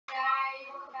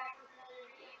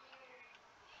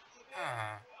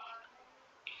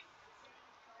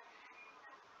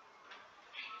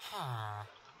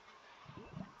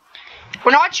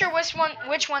We're not sure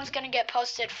which one's gonna get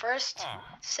posted first,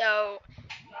 so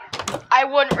I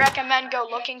wouldn't recommend go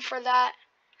looking for that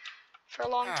for a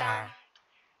long time,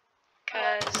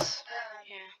 cause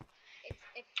yeah.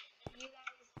 If you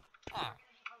guys.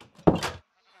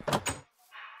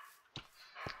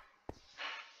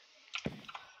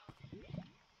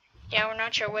 Yeah, we're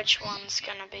not sure which one's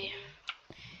gonna be.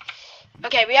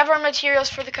 Okay, we have our materials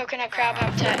for the coconut crab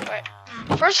habitat. Wait.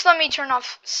 First, let me turn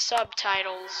off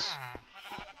subtitles.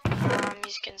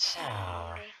 Music and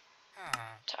sound.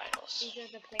 Titles. These are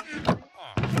the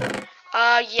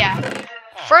plants. Yeah.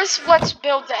 First, let's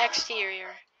build the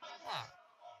exterior.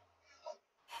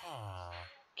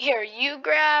 Here, you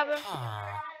grab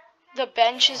the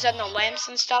benches and the lamps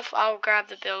and stuff. I'll grab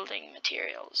the building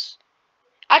materials.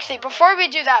 Actually, before we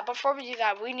do that,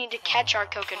 we need to catch our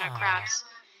coconut crabs.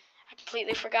 I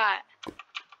completely forgot.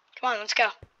 Come on, let's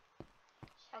go.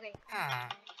 Okay.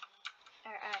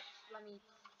 Let me.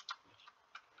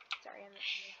 Sorry,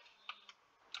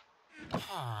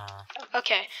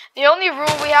 Okay. The only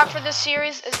rule we have for this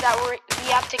series is that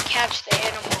we have to catch the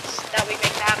animals that we make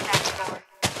the habitats for.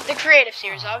 The creative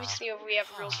series. Obviously, we have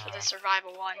rules for the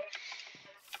survival one.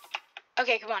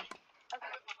 Okay, come on.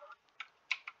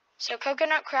 So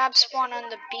coconut crabs spawn on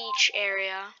the beach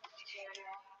area.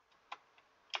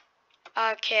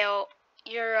 Kale,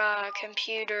 your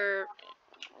computer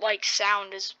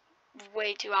sound is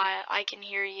way too high. I can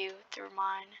hear you through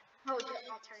mine. Oh, I'll turn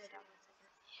it down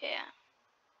a second. Yeah.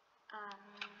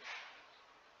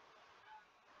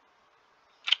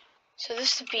 So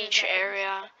this is the beach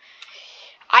area.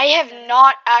 I have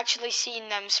not actually seen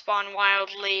them spawn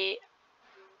wildly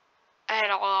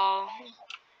at all.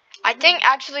 I think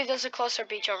actually there's a closer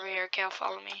beach over here. Kale,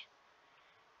 follow me.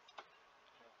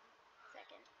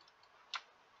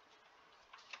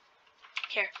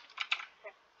 Here.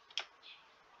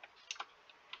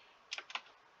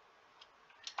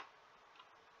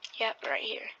 Yep, right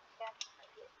here.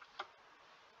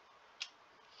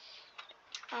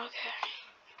 Okay.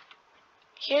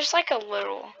 Here's like a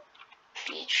little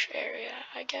beach area,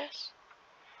 I guess.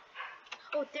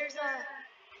 Oh, there's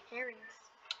herons.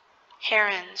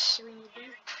 Herons. Do we need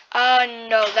these?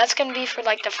 No, that's gonna be for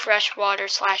like the freshwater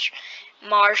 /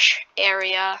 marsh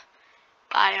area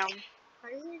biome. Or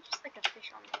is there just like a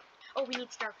fish on there? Oh, we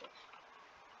need starfish.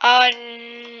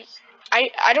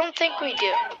 I don't think we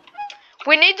do.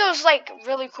 We need those like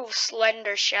really cool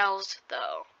slender shells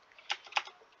though.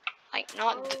 Like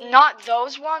not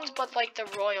those ones, but like the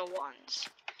royal ones.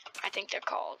 I think they're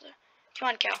called. Come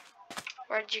on, Kel.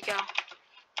 Where did you go?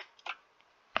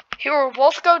 Here, we'll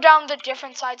both go down the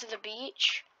different sides of the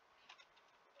beach,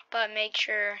 but make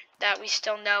sure that we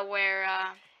still know where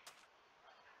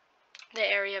the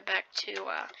area back to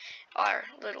our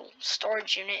little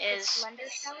storage unit is. Slender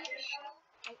shell?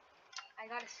 I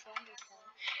got a slender shell.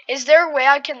 Is there a way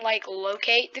I can like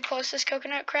locate the closest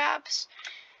coconut crabs?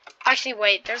 Actually,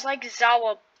 wait. There's like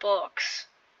Zawa books.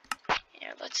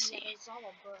 Here, let's see.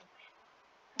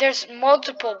 There's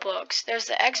multiple books. There's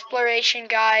the exploration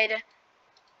guide.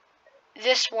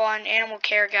 This one, animal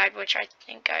care guide, which I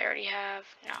think I already have.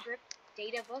 No.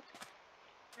 Data book?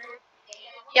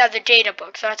 Yeah, the data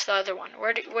book. That's the other one.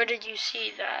 Where did you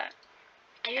see that?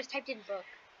 I just typed in book.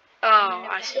 Oh,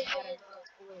 I see.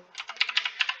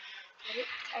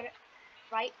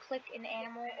 Right click an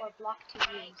animal or block to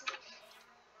use.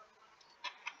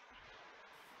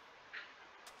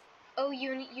 Oh,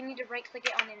 you need to right click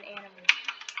it on an animal.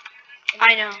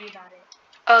 I know.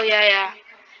 Oh yeah.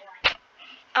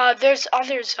 There's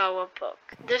other Zawa book.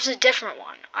 There's a different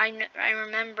one. I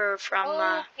remember from.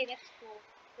 Oh, okay, that's cool.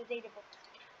 The data book.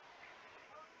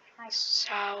 Nice.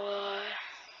 Zawa.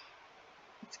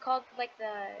 It's called like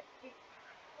the.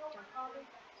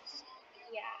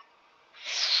 Yeah.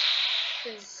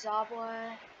 The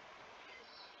Zawa.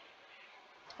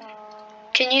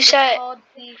 Can you set? It's called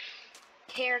the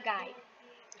care guide.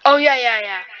 Oh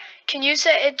yeah. Can you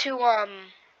set it to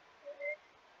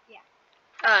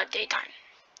Yeah. Daytime?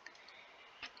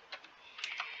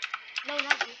 No,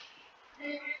 not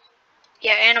you.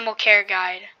 Yeah, animal care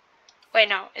guide. Wait,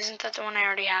 no, isn't that the one I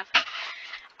already have?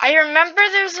 I remember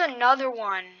there's another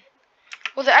one.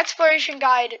 Well, the exploration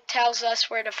guide tells us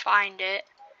where to find it.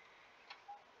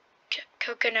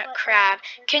 Coconut crab.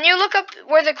 Can you look up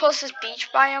where the closest beach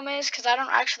biome is? Because I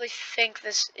don't actually think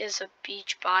this is a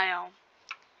beach biome.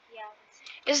 Yeah.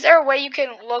 Is there a way you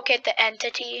can locate the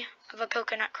entity of a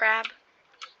coconut crab?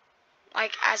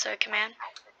 Like, as a command?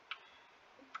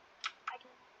 I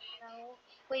don't know.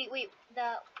 Wait.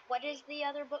 What is the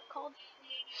other book called?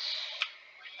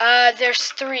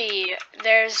 There's 3.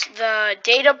 There's the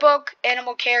data book,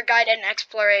 animal care guide, and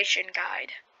exploration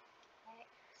guide.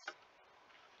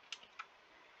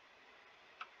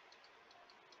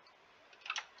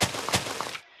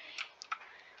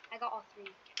 I got all 3.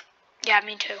 Yeah,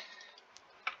 me too.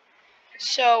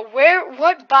 So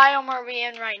what biome are we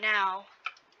in right now?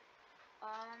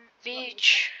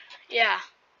 Beach. Yeah.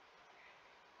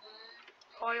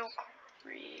 Oil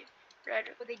creek. Red.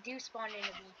 But they do spawn in a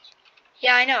beach.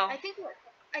 Yeah, I know. I think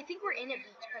we're in a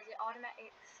beach because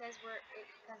it says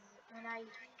because when I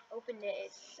opened it,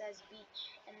 it says beach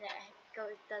and then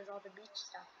it does all the beach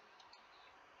stuff.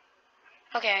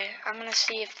 Okay, I'm gonna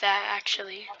see if that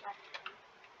actually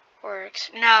works.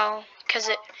 No, because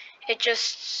it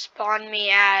just spawned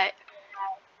me at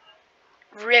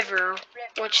river,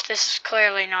 which this is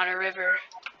clearly not a river.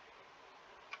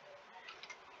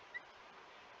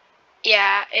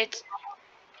 Yeah, it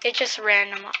just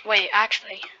random. Wait,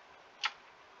 actually,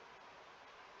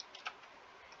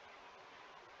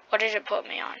 what did it put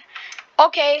me on?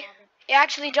 Okay, it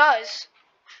actually does.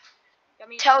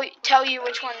 Tell you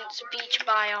which one's beach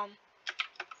biome.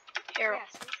 Here.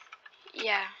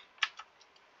 Yeah.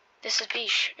 This is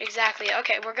beach. Exactly.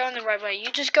 Okay, we're going the right way.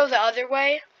 You just go the other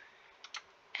way,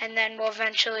 and then we'll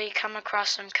eventually come across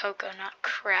some coconut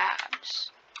crabs.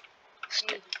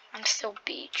 I'm still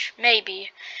beach.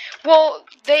 Maybe. Well,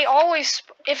 they always...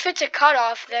 If it's a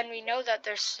cutoff, then we know that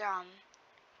there's some.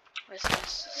 What's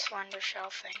this? Slender shell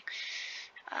thing.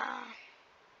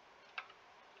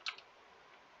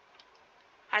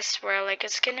 I swear, like,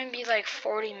 it's gonna be like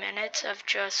 40 minutes of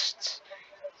just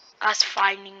us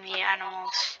finding the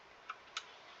animals.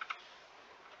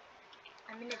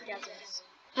 I'm in a desert.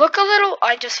 Look a little,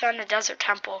 I just found a desert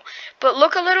temple, but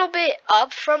look a little bit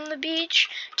up from the beach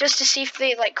just to see if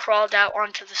they like crawled out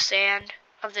onto the sand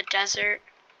of the desert.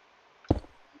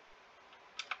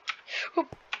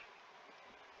 Oop.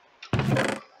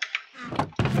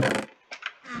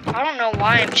 I don't know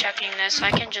why I'm checking this.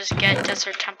 I can just get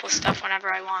desert temple stuff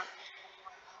whenever I want.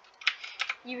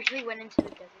 You usually went into the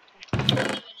desert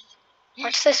temple.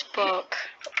 What's this book?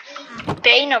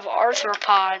 Bane of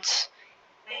Arthropods.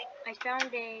 I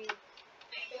found a...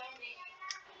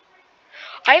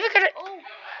 I have a good... Oh!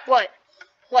 What?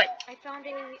 What? I found a,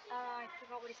 I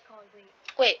forgot what it's called, wait.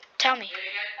 Wait, tell me.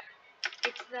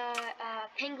 It's the,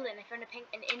 penguin. I found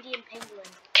an Indian penguin.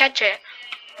 Catch it.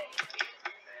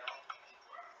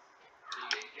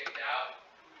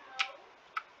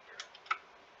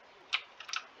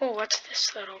 Oh, what's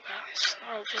this little guy?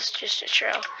 Oh, just a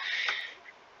trail.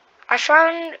 I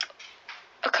found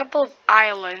a couple of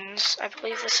islands. I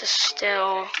believe this is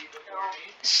still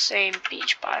the same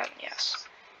beach biome, yes.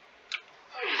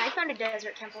 I found a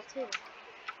desert temple too.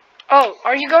 Oh,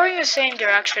 are you going the same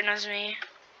direction as me?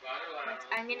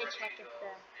 I'm gonna check if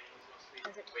the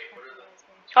desert temple is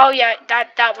going to... Oh yeah,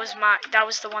 that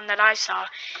was the one that I saw.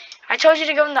 I told you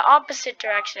to go in the opposite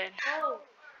direction. Oh,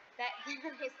 that is the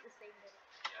same direction.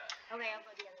 Okay, I'll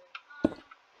go the other way.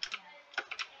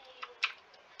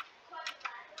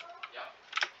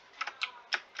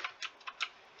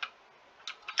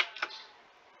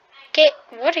 Okay,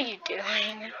 what are you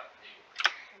doing?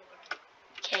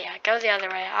 Okay, yeah, go the other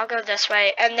way. I'll go this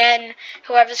way, and then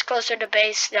whoever's closer to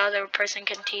base, the other person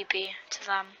can TP to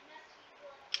them.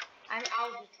 I'll be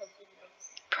closer to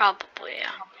base. Probably,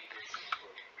 yeah.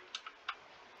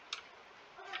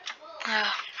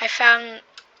 I found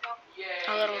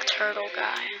a little turtle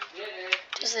guy.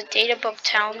 Does the data book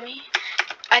tell me?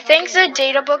 I think the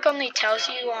data book only tells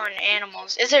you on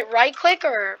animals. Is it right click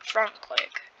or front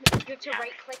click? You have to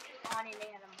right click on an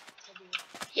animal.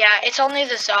 Yeah, it's only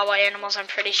the Zawa animals, I'm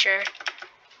pretty sure.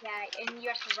 Yeah, and you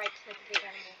have to right click the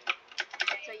animal.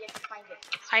 So you have to find it.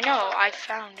 I know, I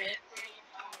found it.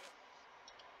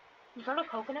 You found a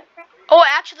coconut crab? Oh, it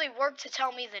actually worked to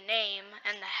tell me the name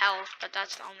and the health, but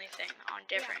that's the only thing on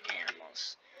different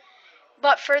animals.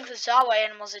 But for the Zawa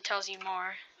animals, it tells you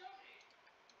more.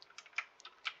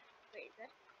 Wait, is that?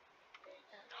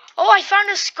 Oh, I found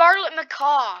a scarlet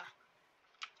macaw.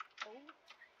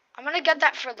 I'm gonna get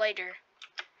that for later.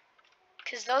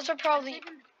 Because those are probably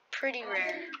pretty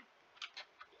rare.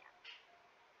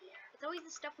 It's always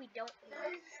the stuff we don't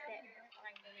use.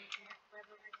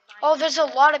 Oh, there's a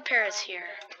lot of parrots here.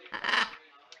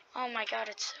 Oh my god,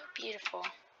 it's so beautiful.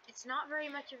 It's not very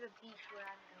much of a beach where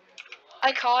I'm going.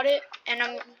 I caught it, and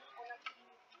I'm...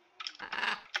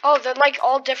 Oh, they're like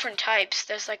all different types.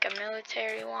 There's like a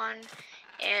military one,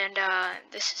 and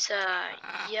this is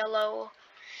a yellow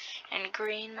and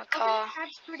green macaw.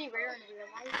 That's pretty rare in real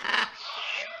life.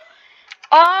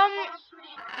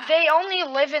 They only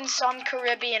live in some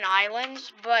Caribbean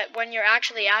islands, but when you're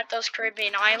actually at those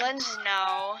Caribbean islands,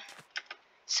 no.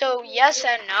 So, yes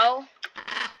and no.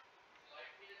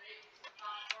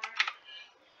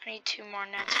 I need 2 more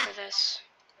nets for this.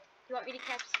 You want me to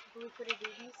catch blue-footed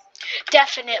boobies?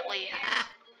 Definitely.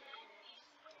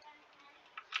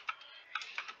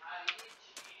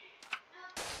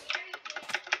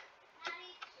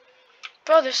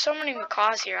 Bro, there's so many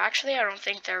macaws here. Actually, I don't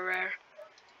think they're rare.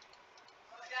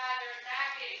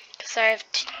 Because I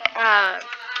have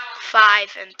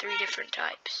 5 and 3 different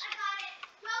types.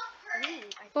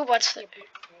 Ooh, what's the...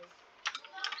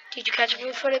 Did you catch a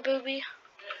blue-footed booby?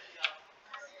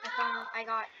 I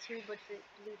got 2 blue-footed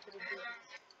boobies.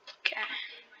 Okay.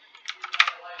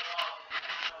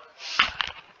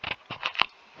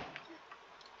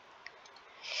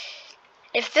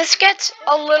 If this gets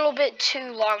a little bit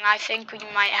too long, I think we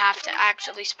might have to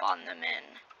actually spawn them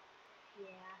in.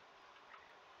 Yeah.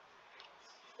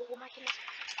 Oh my goodness.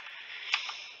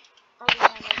 Oh yeah,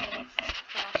 my goodness.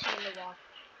 Crashing in the water.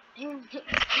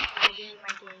 Lagging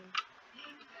my game.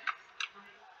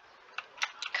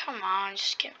 Come on,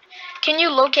 just give me... Can you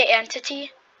locate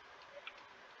entity?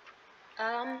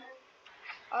 Okay.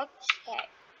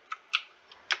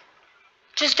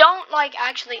 Just don't, like,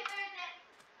 actually...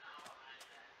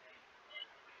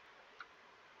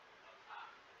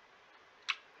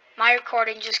 My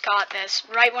recording just got this,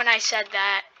 right when I said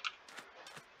that.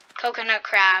 Coconut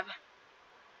crab.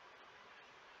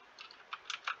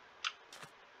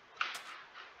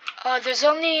 There's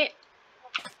only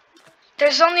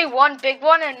 1 big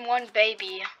one and 1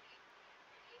 baby.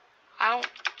 I don't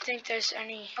think there's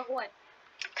any... Of what?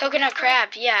 Coconut crab,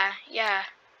 yeah. I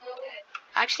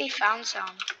actually found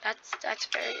some. That's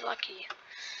very lucky.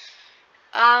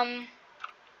 How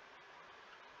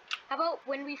about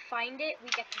when we find it, we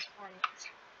get to spawn it?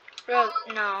 Bro,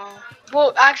 no.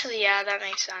 Well, actually, yeah, that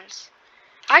makes sense.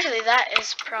 Actually, that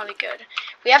is probably good.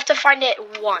 We have to find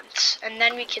it once, and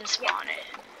then we can spawn it.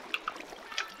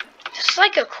 This is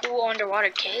like a cool underwater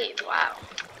cave. Wow.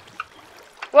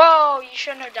 Whoa, you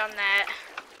shouldn't have done that.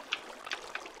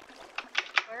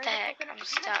 What the heck? I'm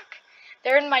stuck.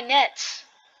 They're in my nets.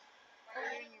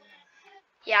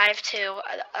 Yeah, I have 2.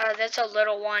 That's a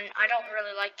little one. I don't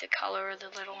really like the color of the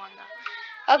little one,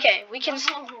 though. Okay, we can... It's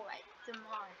a mod.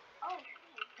 Oh.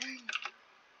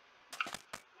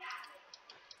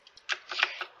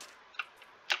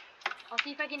 I'll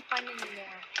see if I can find any more.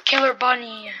 Killer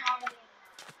bunny.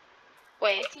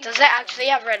 Wait, does it actually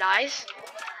have red eyes?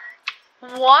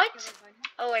 What?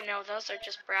 Oh, wait, no, those are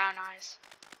just brown eyes.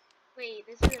 Wait,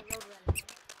 this is a road runner.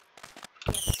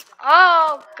 Yes.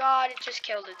 Oh, God, it just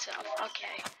killed itself.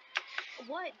 Okay.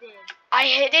 What did? I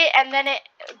hit it, and then it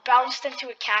bounced into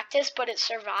a cactus, but it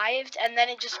survived, and then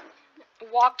it just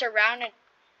walked around and...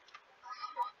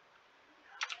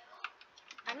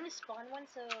 I'm gonna spawn one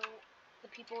so the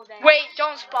people that... Wait,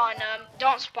 don't spawn them.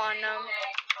 Don't spawn them.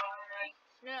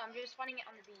 No, I'm just spawning it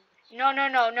on the beach. No.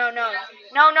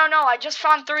 I just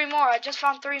found 3 more.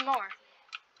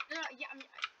 No, yeah,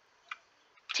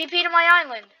 TP to my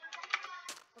island.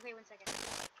 Okay, 1 second.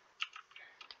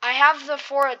 I have the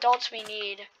 4 adults we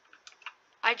need.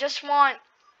 I just want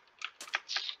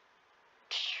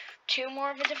 2 more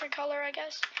of a different color, I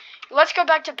guess. Let's go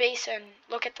back to base and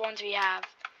look at the ones we have.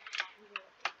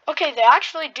 Okay, they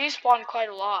actually do spawn quite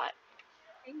a lot.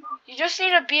 You just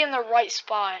need to be in the right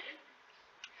spot.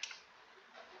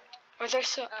 Are there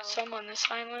some on this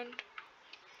island?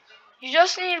 You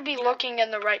just need to be looking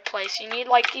in the right place. You need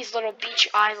like these little beach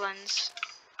islands.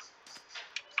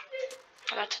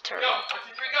 Oh, that's a turtle.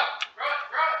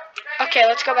 Okay,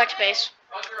 let's go back to base.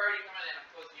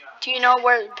 Do you know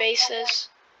where the base is?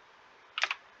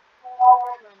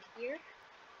 Here?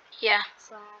 Yeah.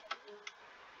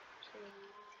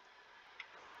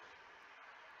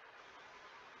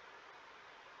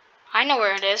 I know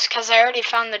where it is, because I already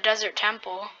found the desert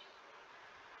temple.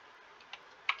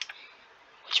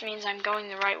 Which means I'm going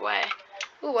the right way.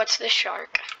 Ooh, what's this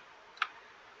shark?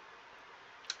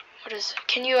 What is it?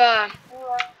 Can you,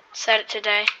 set it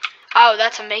today? Oh,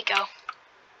 that's a Mako.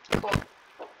 Cool.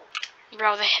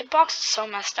 Bro, the hitbox is so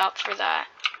messed up for that.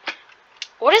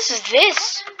 What is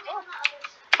this?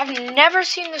 I've never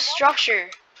seen this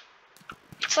structure.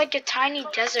 It's like a tiny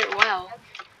desert well.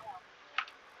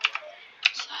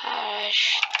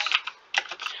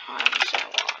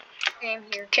 Okay, I'm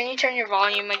here. Can you turn your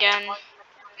volume again?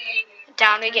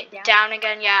 Down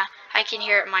again, yeah. I can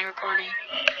hear it in my recording.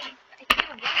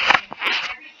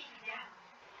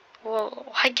 Whoa,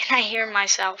 why can I hear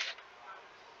myself?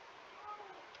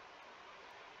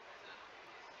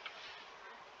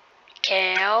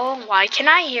 Kale, why can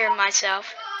I hear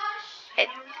myself?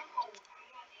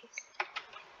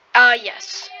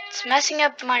 Yes. It's messing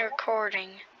up my recording.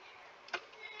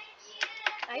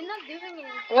 I'm not doing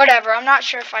anything. Whatever, I'm not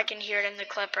sure if I can hear it in the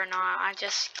clip or not. I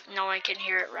just know I can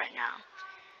hear it right now.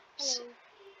 Hello.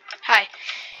 Hi.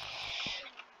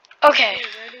 Okay, Hey,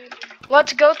 where do we...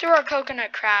 let's go through our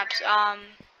coconut crabs.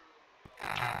 I'm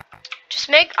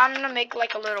gonna make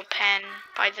like a little pen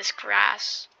by this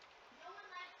grass.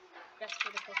 Just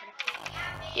for the coconut crab?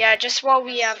 Yeah, just while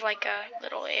we have like a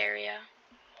little area.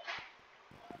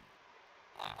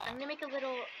 I'm gonna make a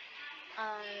little,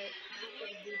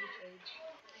 baby cage.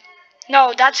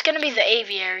 No, that's gonna be the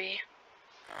aviary.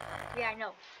 Yeah, I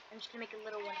know. I'm just gonna make a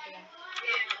little one for them.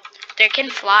 They can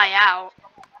fly out.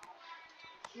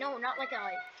 No, not like a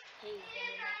cage. I mean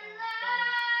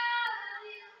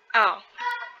like a Oh.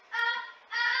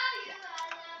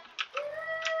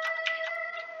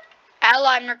 Ella,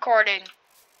 I'm recording.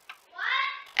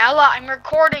 Ella, I'm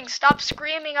recording. Stop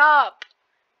screaming up.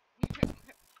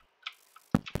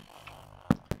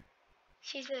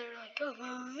 She's there like, oh.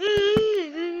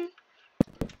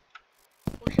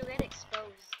 Well, she'll get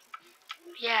exposed.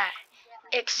 Yeah,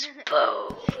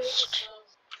 exposed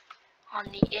on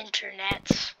the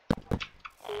internet.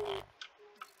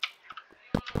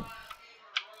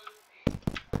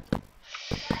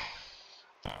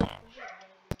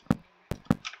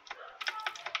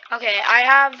 Okay, I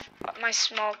have my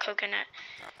small coconut.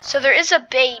 So there is a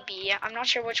baby. I'm not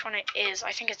sure which one it is.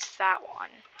 I think it's that one.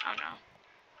 Oh no.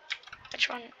 Which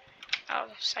one? Oh,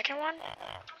 second one?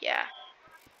 Yeah.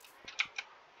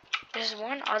 There's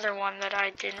one other one that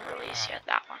I didn't release yet.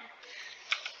 That one.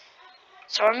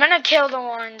 So I'm gonna kill the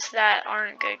ones that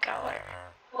aren't good color.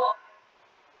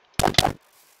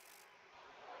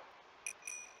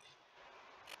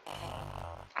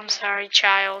 I'm sorry,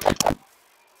 child.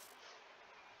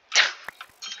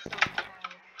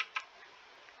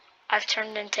 I've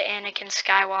turned into Anakin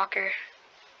Skywalker.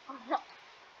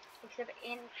 Except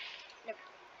in... Nope.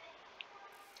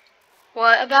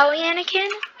 What about Anakin?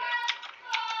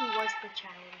 He was the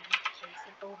child in this case,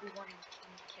 and Obi-Wan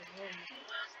killed him.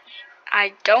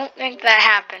 I don't think that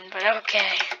happened, but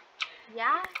okay.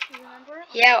 Yeah? You remember?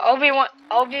 Yeah,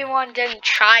 Obi-Wan didn't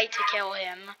try to kill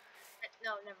him.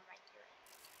 No, never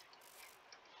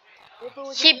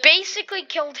mind. He basically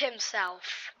killed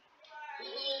himself.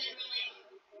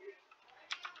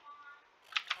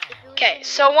 Okay,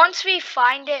 so once we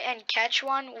find it and catch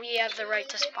one, we have the right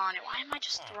to spawn it. Why am I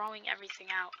just throwing everything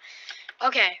out?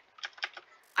 Okay.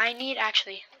 I need,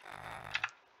 actually,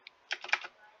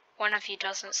 one of you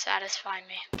doesn't satisfy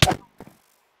me.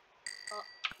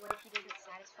 What if he doesn't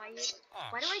satisfy you?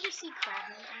 Why do I just see crab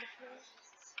meat on the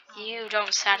floor? You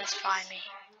don't satisfy me.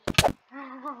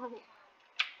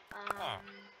 Are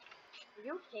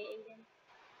you okay, Aiden?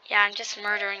 Yeah, I'm just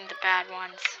murdering the bad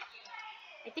ones.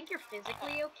 I think you're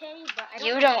physically okay, but I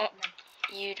You don't.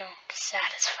 don't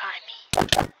satisfy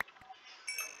me.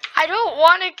 I don't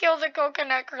want to kill the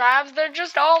coconut crabs. They're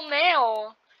just all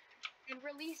male. And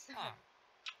release them.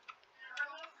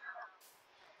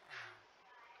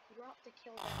 You don't have to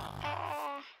kill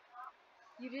them.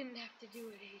 You didn't have to do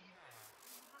it, Aiden.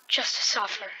 Just to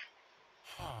suffer.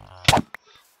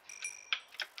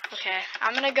 Okay,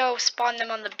 I'm gonna go spawn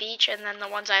them on the beach, and then the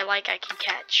ones I like I can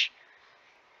catch.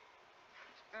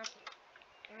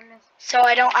 So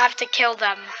I don't have to kill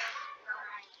them.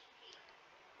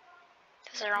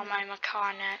 Those are all my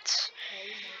macaw nets.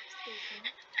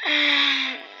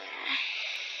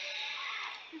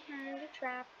 You're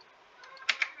trapped.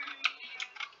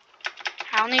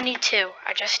 I only need 2.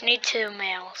 I just need 2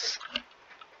 males.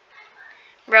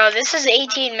 Bro, this is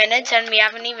 18 minutes and we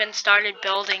haven't even started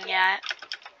building yet.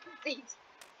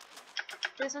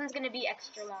 This one's gonna be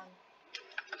extra long.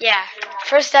 Yeah,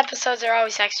 first episodes are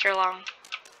always extra long.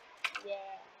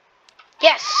 Yeah.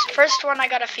 Yes, first one I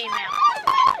got a female.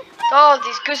 Oh,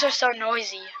 these goose are so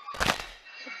noisy.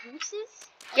 The gooses?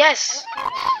 Yes.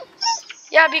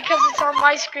 Yeah, because it's on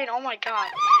my screen. Oh my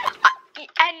god.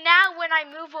 And now when I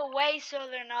move away so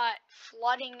they're not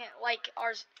flooding like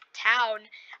our town,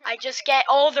 I just get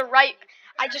all the right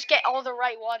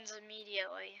ones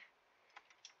immediately.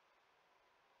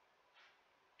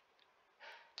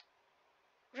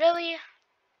 Really?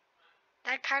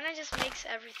 That kind of just makes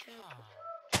everything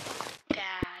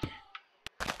bad.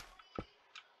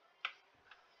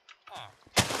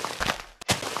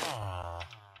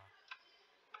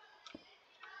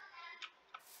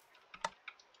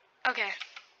 Okay.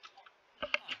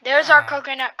 There's our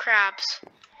coconut crabs.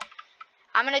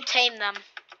 I'm gonna tame them.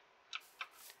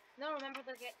 No, remember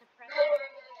they'll get depressed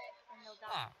and they'll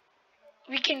die.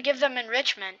 We can give them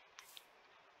enrichment.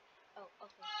 Oh,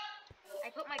 okay. I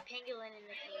put my pangolin in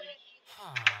the cage.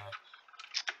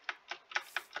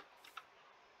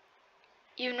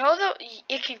 You know that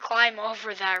it can climb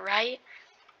over that, right?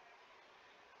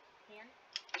 Can?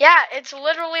 Yeah, it's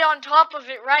literally on top of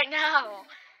it right now.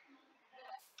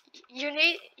 You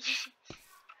need...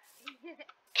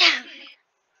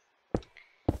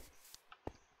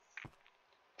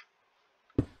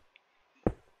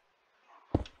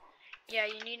 Yeah,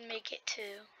 you need to make it too.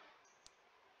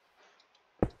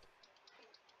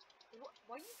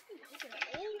 Why are you eating coconut?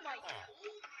 Oh my god.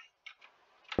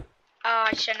 Oh,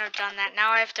 I shouldn't have done that. Now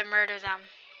I have to murder them.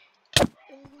 Oh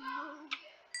no.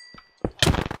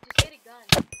 Just get a gun.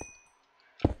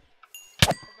 A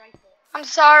rifle. I'm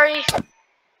sorry.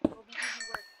 It'll be easy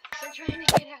work. They're trying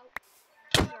to get out.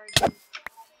 Sorry, dude.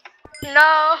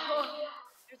 No.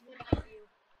 There's one behind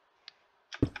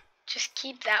you. Just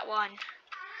keep that one.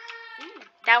 Ooh,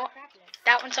 That one, crap leg.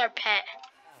 that one's our pet.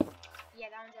 Yeah,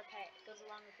 that one's our pet. It goes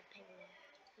along with the penguin.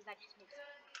 Because that just makes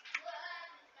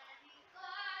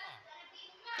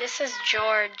This is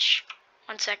George.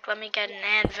 One sec, let me get an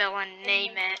anvil and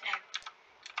name it.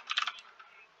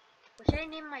 What should I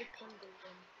name my penguin?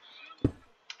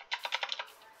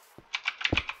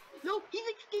 No, he's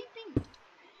escaping!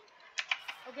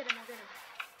 I'll get him, I'll get him.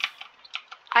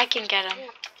 I can get him.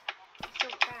 Oh, he's so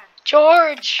fast.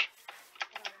 George!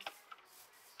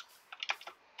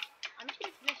 I'm just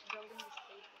gonna finish building this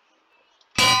cave.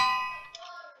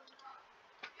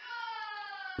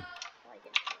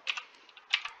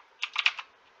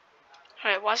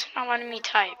 Wait, why is it not letting me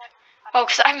type? Oh,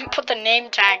 because I haven't put the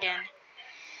name tag in.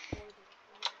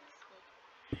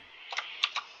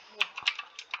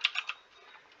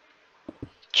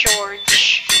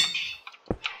 George.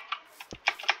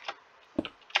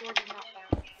 George is not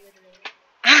found,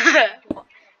 literally.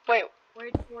 Wait,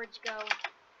 Where'd George go?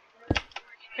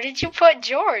 where did you put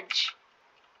George?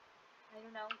 I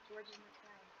don't know. George is not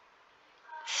found.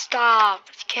 Stop,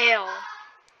 Kale.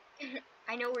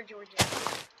 I know where George is.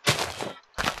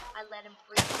 I let him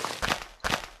free.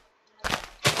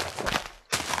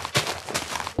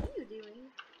 What are you doing?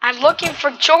 I'm looking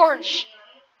for George.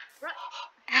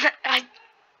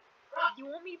 You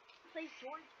want me to play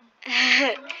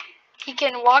George? He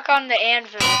can walk on the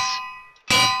anvils.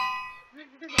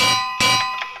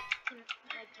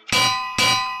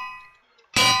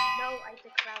 No, I have to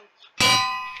crouch.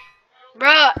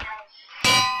 Bruh.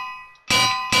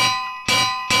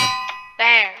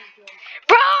 There.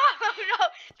 Bro! No!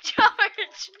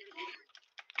 George!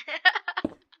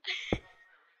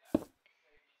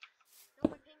 No,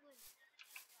 my penguin.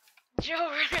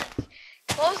 George!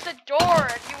 Close the door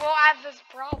and you won't have this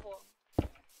problem.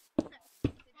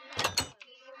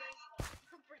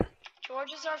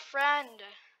 George is our friend.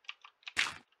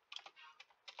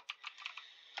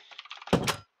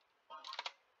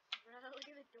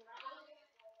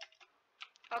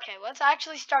 Okay, let's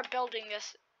actually start building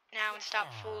this now and stop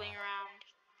fooling around.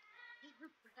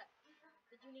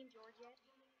 Did you name George yet?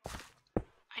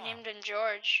 I named him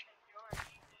George.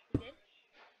 You did?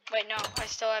 Wait, no, I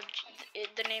still have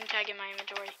the name tag in my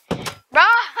inventory. Bro!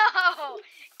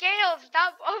 Gale,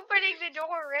 stop opening the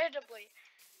door randomly.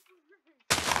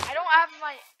 I don't have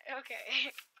my...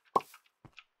 Okay.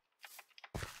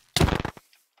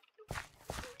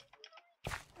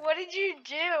 What did you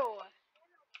do?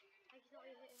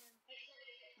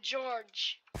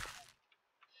 George.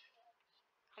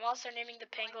 I'm also naming the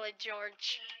pangolin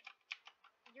George.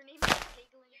 Your name is Pangolin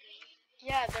George?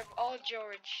 Yeah, they're all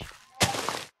George.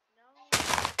 No.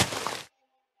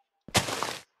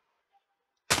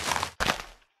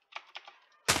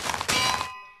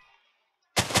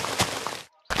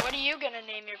 What are you gonna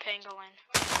name your pangolin?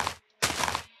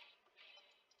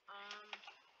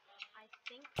 I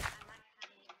think I might have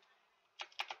a name.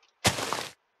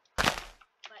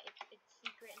 But it's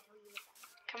secret until you look at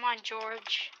it. Come on,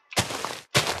 George.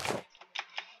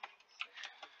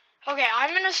 Okay,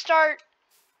 I'm gonna start...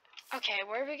 Okay,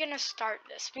 where are we gonna start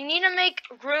this? We need to make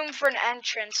room for an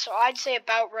entrance, so I'd say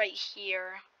about right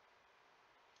here.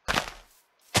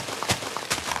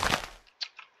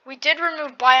 We did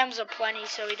remove biomes of plenty,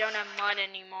 so we don't have mud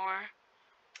anymore.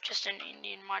 Just an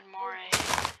Indian mud moray.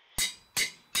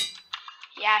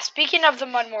 Yeah, speaking of the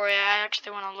mud moray, I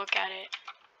actually want to look at it.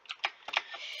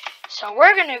 So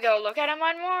we're gonna go look at a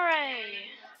mud moray.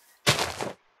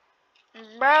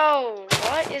 Bro,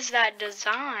 what is that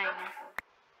design?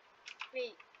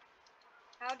 Wait,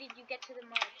 how did you get to the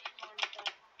mud?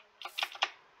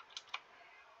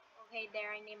 Okay,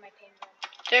 there, I named my penguin.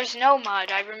 There's no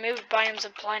mud. I removed biomes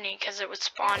of plenty because it was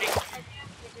spawning.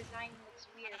 The design looks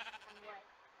weird on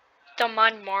what? The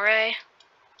mud moray.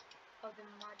 Oh, the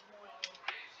mud moray.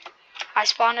 I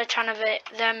spawned a ton of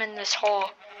them in this hole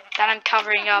that I'm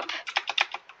covering up.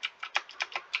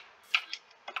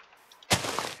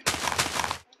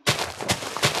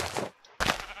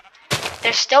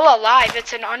 They're still alive.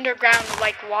 It's an underground,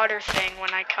 like, water thing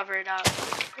when I cover it up.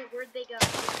 Okay, where'd they go?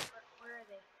 Where are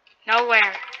they?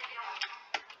 Nowhere.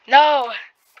 No!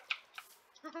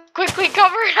 Quickly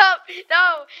cover it up!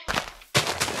 No!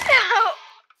 No!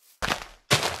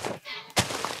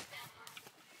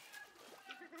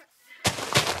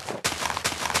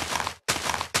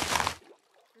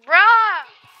 Bruh!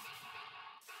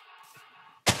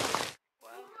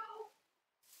 Well,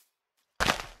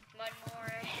 one more.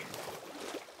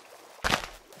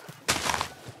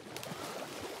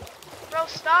 Bro,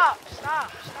 stop!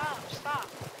 Stop! Stop! Stop!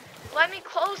 Let me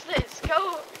close this!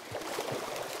 Go!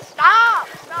 Stop!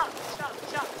 Stop! Stop!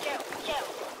 Stop! Kill! Kill!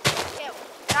 Kill!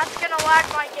 That's gonna lag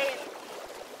my game.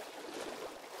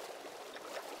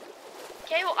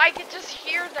 Kale, I can just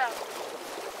hear them.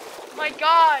 My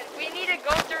god, we need to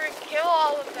go through and kill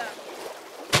all of them.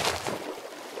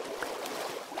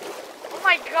 Oh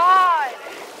my god!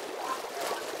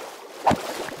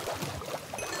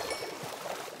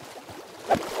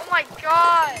 Oh my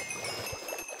god!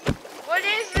 What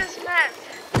is this mess?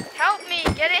 Help me,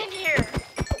 get in here!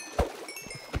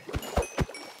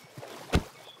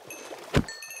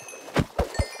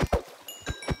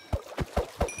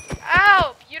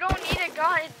 Help! You don't need a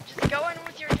gun, just go in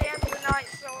with your damn kunai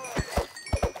sword.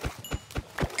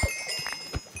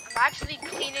 I'm actually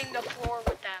cleaning the floor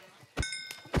with them.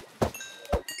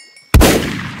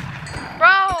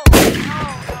 Bro!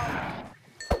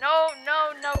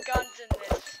 No guns in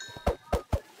this.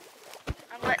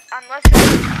 Unless it's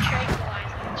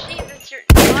tranquilizer. Jesus, you're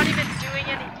not even doing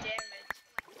any damage.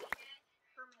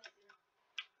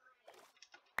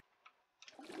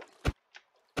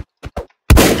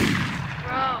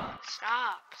 Bro,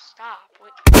 stop.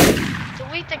 Wait.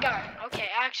 Delete the gun. Okay,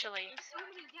 actually. There's so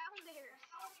many down there.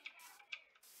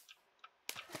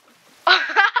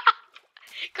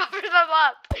 Cover them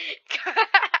up.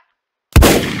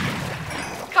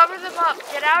 Cover them up.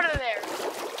 Get out of there.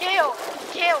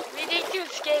 Kale, we need to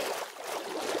escape.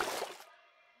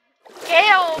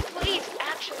 Kale, please,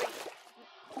 actually.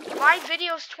 My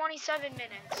video's 27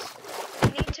 minutes. We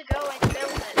need to go and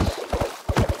build this.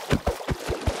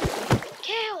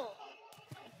 Kale,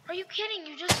 are you kidding?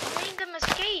 You just made them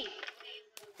escape.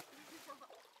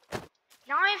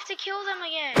 Now I have to kill them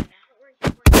again.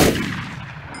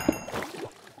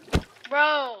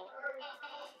 Bro.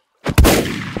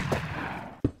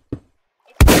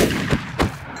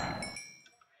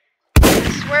 I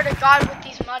swear to God with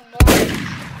these mud mortars.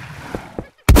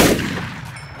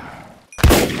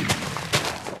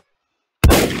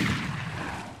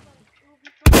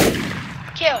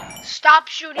 Kill. Stop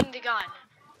shooting the gun.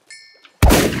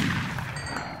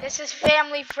 This is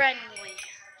family friendly.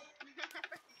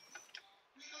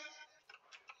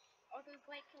 All those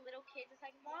like little kids, it's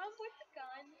like, Mom, where's the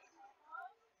gun?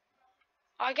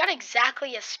 Oh, I got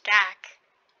exactly a stack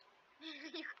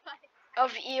You got it.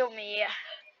 of eel meat.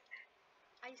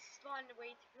 I spawned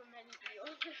way too many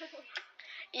eels.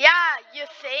 Yeah, you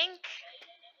think?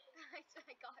 I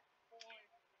got 4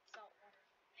 salt water.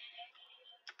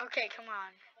 Okay, come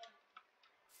on.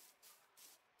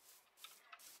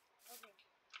 Okay.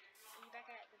 Are you back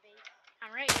at the base?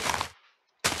 I'm right here.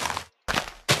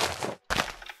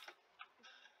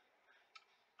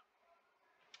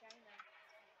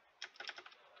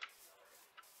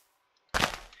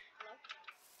 Hello?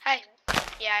 Hey.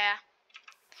 Yeah.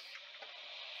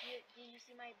 Do you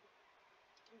see my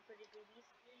 3-footed babies?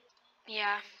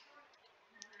 Yeah.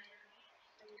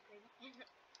 Are you crazy?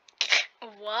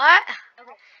 What?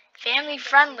 Okay. Family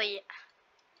friendly.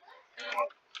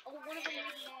 Oh, one of them laid an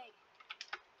egg.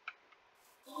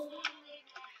 Oh,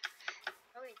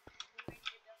 wait.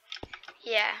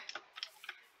 Yeah.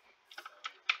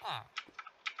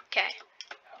 Okay.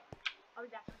 I'll be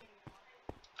back. I'm getting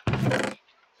it.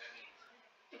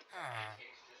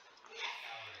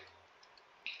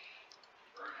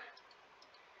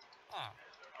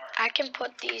 I can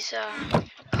put these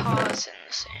paws in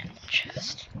the sand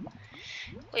chest.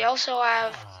 We also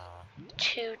have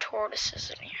 2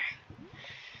 tortoises in here.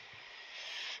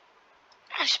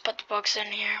 I just put the books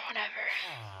in here, whatever.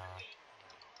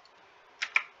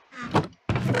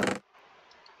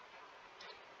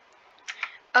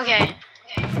 Okay.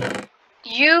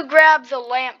 You grab the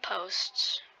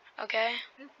lampposts, okay?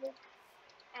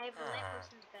 I have the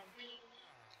lamppost in the bench.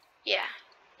 Yeah.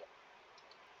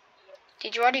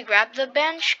 Did you already grab the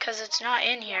bench? Because it's not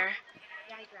in here.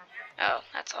 Yeah, I grabbed it. Oh,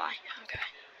 that's why. Okay.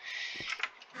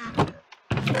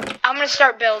 I'm gonna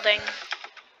start building.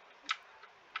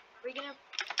 We're gonna...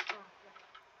 Oh,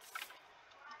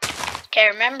 yeah. Okay,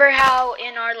 remember how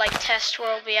in our like test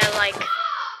world we had like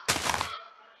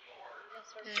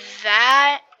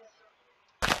that?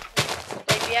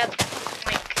 yeah,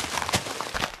 like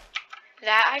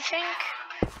that, I think.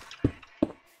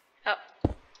 Oh.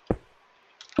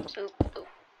 Ooh.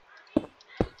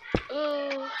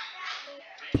 Ooh.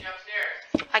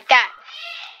 Like that.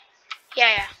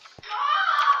 Yeah.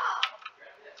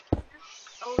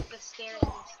 Oh, the stairs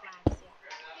and the slabs, yeah.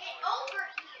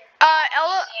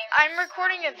 Ella, I'm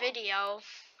recording a video.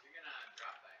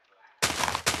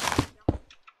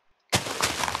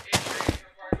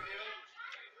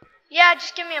 Yeah,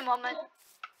 just give me a moment. And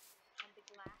the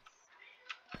glass.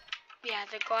 Yeah,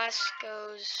 the glass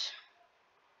goes.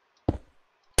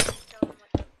 Show them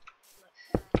what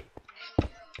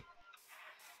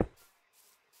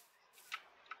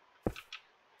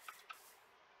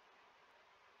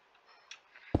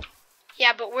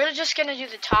Yeah, but we're just gonna do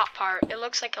the top part. It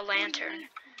looks like a lantern.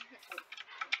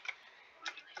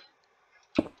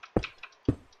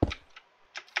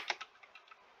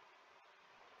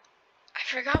 I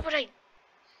forgot what I.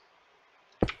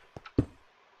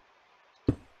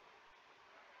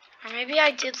 Or maybe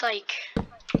I did like.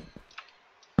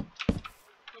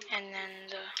 And then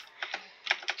the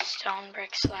stone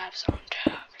brick slabs on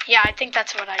top. Yeah, I think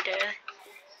that's what I did.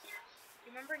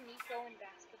 Remember Nico in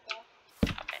basketball?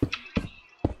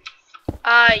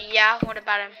 Yeah, what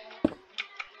about him? Remember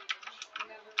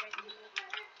when he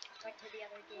went to the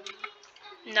other game?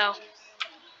 No.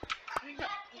 Remember?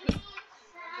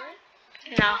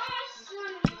 No.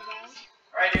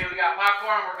 Alright, dude, we got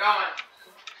popcorn, we're going.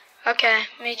 Okay,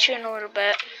 meet you in a little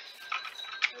bit.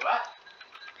 What?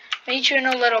 Meet you in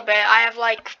a little bit. I have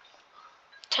like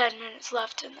 10 minutes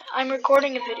left in that. I'm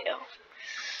recording a video.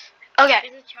 Okay.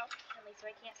 There's a chop Kelly, so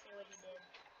I can't say what he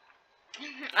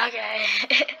did. Okay.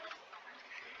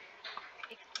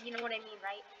 You know what I mean,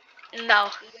 right? No.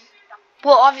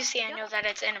 Well, obviously I know that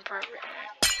it's inappropriate.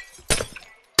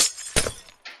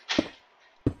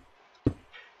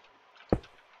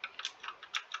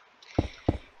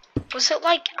 Was it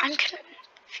like, I'm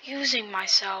confusing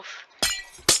myself.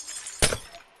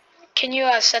 Can you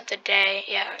set the day?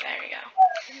 Yeah, there you go.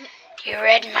 You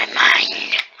read my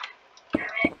mind.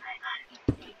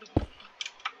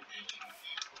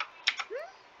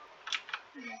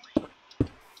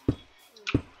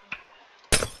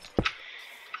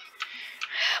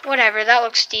 Whatever, that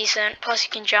looks decent. Plus you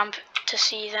can jump to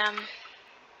see them.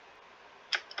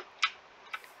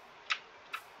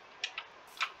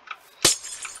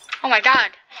 Oh my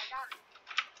god.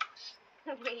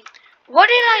 Wait. What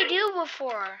did I do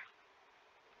before?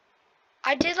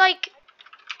 I did like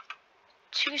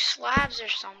 2 slabs or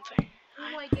something.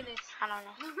 Oh my goodness. I don't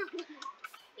know.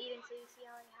 Aiden, so you see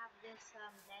how I have this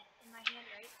net in my hand,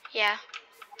 right? Yeah.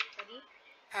 Ready?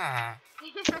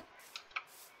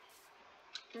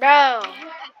 Bro.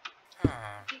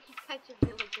 You can catch a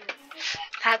villager.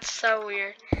 That's so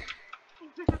weird.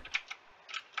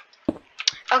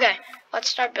 Okay, let's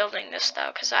start building this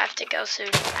though, because I have to go soon.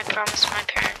 I promised my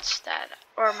parents that,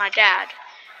 or my dad,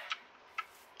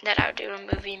 that I would do a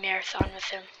movie marathon with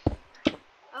him.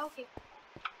 Oh, okay.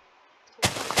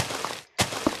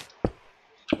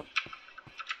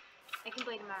 I can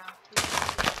play tomorrow.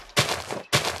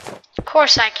 Of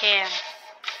course I can.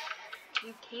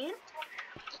 You can?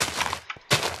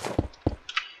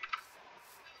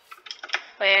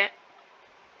 Wait.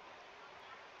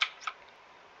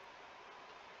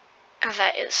 Oh,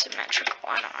 that is symmetrical.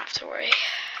 I don't have to worry.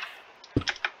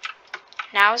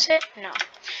 Now is it? No.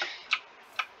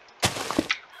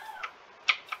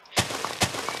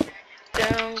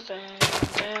 Boom, boom,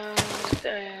 boom,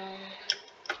 boom.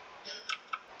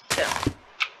 Boom.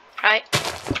 Right?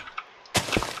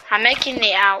 I'm making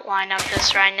the outline of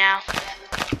this right now.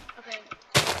 Okay.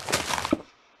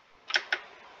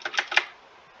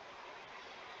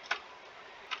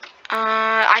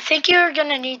 I think you're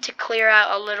gonna need to clear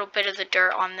out a little bit of the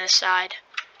dirt on this side.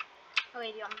 Oh,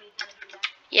 wait, do you want me to do that?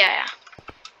 Yeah.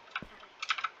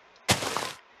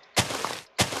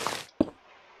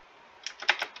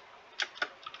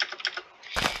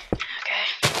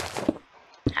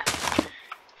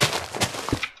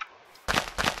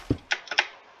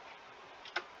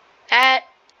 That,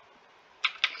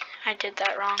 I did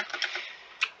that wrong.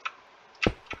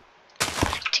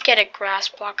 To get a grass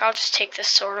block, I'll just take this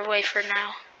sword away for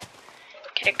now.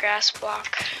 Get a grass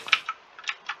block.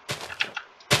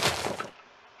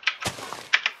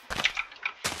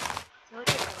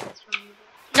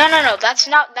 No, that's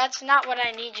not what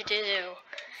I need you to do.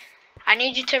 I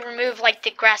need you to remove like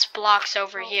the grass blocks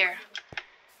over here.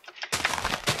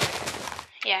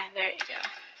 Yeah, there you go.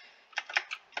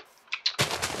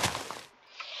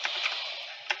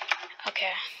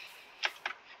 Okay.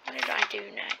 What did I do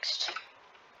next?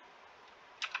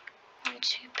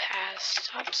 to pass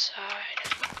top side,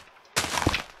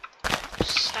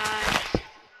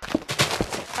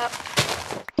 up,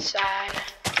 side.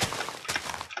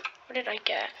 What did I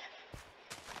get?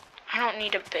 I don't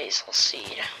need a basil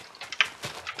seed.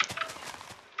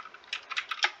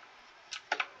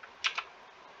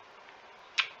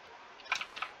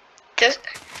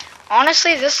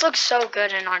 Honestly, this looks so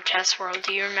good in our test world.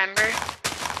 Do you remember?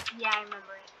 Yeah, I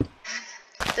remember it.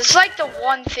 This is like the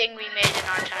one thing we made in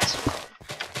our test world.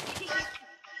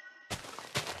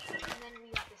 And then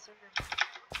we got the server.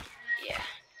 Yeah.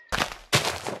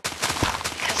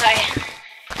 Because I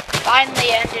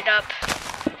finally ended up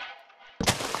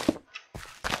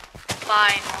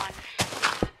buying one.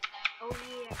 Oh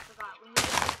yeah, I forgot.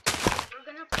 We're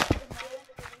gonna put the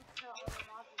link to all the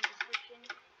mods in the description,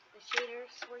 the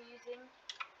shaders we're using,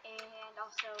 and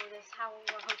also this how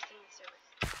we're hosting the server.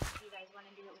 If you guys want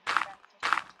to do it with your friends.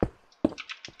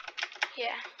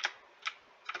 Yeah.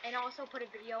 And also put a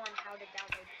video on how to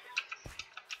download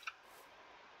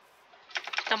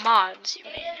The mods, you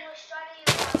mean?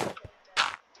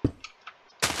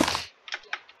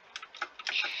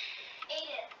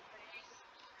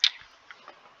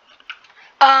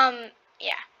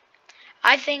 Yeah.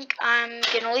 I think I'm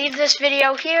gonna leave this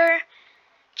video here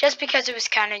just because it was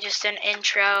kind of just an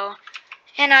intro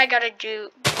and I gotta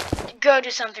go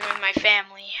do something with my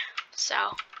family.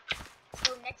 So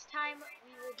next time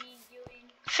we will be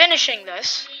doing finishing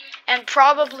this and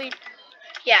probably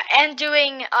and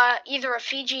doing either a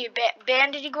Fiji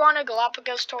banded iguana,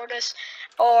 Galapagos tortoise,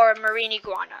 or marine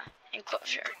iguana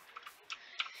enclosure.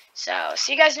 So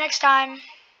see you guys next time.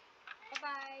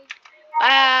 Bye-bye.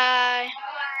 Bye.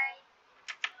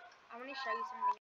 I want to show you something.